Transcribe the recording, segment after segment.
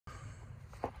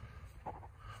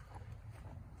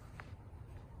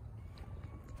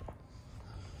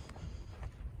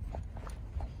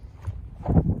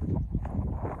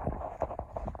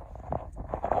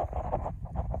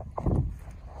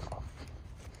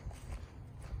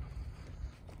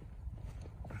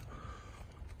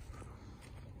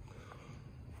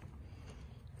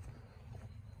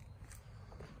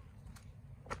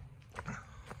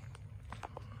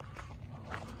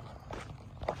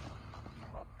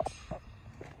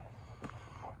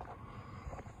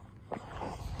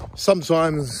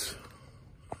Sometimes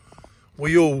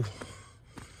we all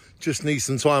just need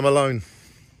some time alone.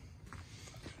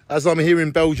 As I'm here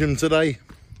in Belgium today,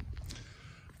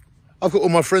 I've got all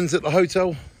my friends at the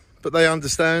hotel, but they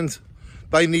understand.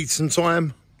 They need some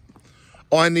time.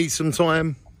 I need some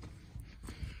time.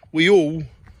 We all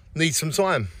need some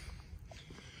time.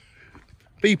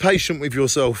 Be patient with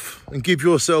yourself and give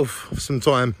yourself some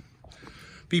time.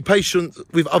 Be patient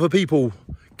with other people.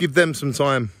 Give them some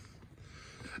time.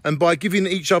 And by giving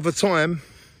each other time,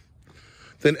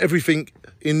 then everything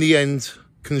in the end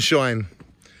can shine.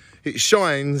 It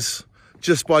shines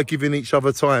just by giving each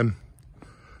other time.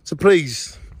 So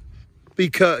please, be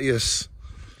courteous.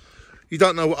 You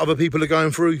don't know what other people are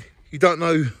going through. You don't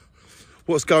know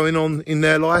what's going on in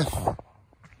their life.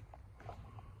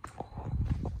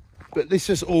 But let's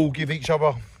just all give each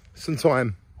other some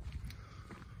time.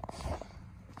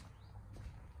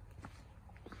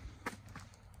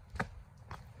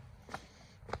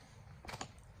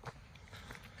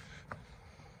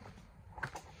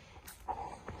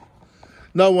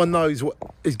 No one knows what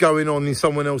is going on in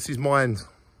someone else's mind.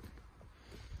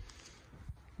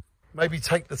 Maybe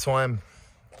take the time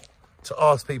to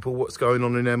ask people what's going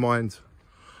on in their mind.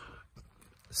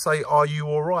 Say, are you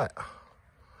all right?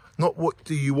 Not what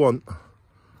do you want.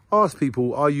 Ask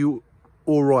people, are you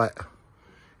all right?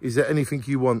 Is there anything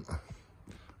you want?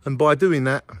 And by doing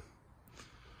that,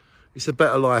 it's a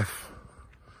better life.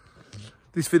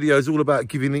 This video is all about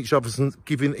giving each other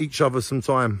some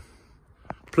time.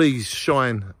 Please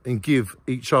shine and give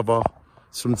each other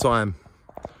some time.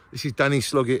 This is Danny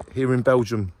Sloggett here in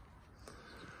Belgium.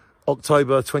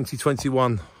 October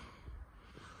 2021.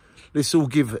 Let's all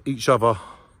give each other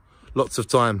lots of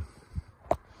time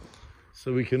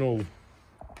so we can all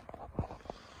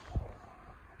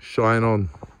shine on.